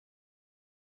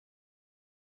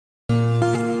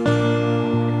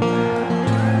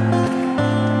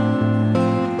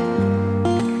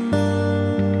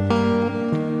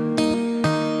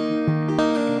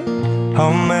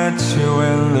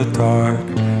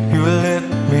You lit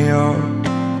me up,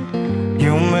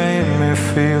 you made me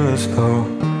feel as though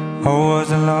I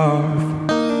was in love.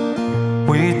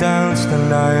 We danced the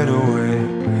night away,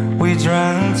 we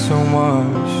drank so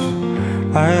much.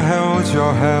 I held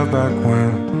your hair back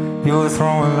when you were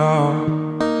throwing up.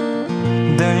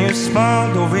 Then you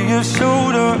smiled over your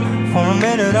shoulder. For a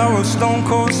minute I was stone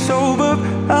cold sober.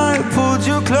 I pulled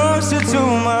you closer to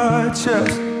my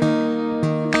chest.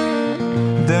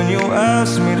 Then you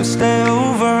asked me to stay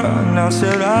over, and I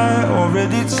said I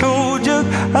already told you.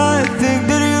 I think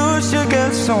that you should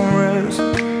get some rest.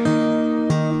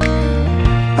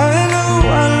 I knew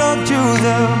I loved you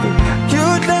then, but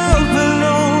you'd never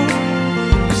know,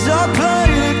 'cause I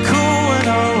played it cool when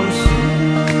I was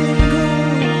single.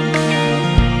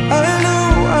 I knew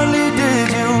I needed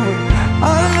you,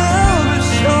 but I never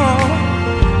saw.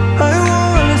 I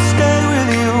wanna stay with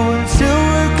you until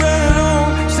we're getting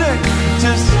old. Say,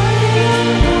 just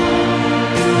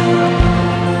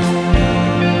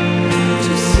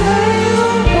say you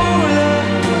won't let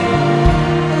go.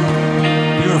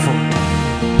 Beautiful.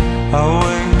 I'll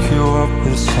wake you up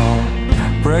with a song,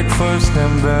 breakfast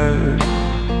in bed.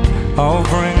 I'll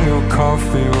bring you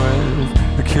coffee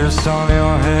with a kiss on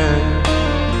your head.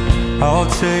 I'll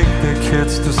take the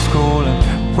kids to school and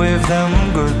wave them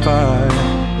goodbye.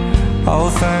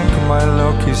 I'll thank my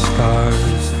lucky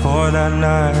stars for that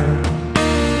night.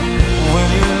 When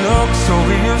you look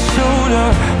over your shoulder,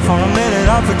 for a minute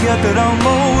I forget that I'm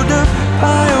older.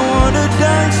 I wanna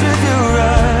dance with you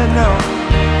right now.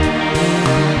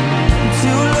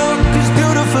 You look as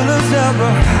beautiful as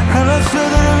ever.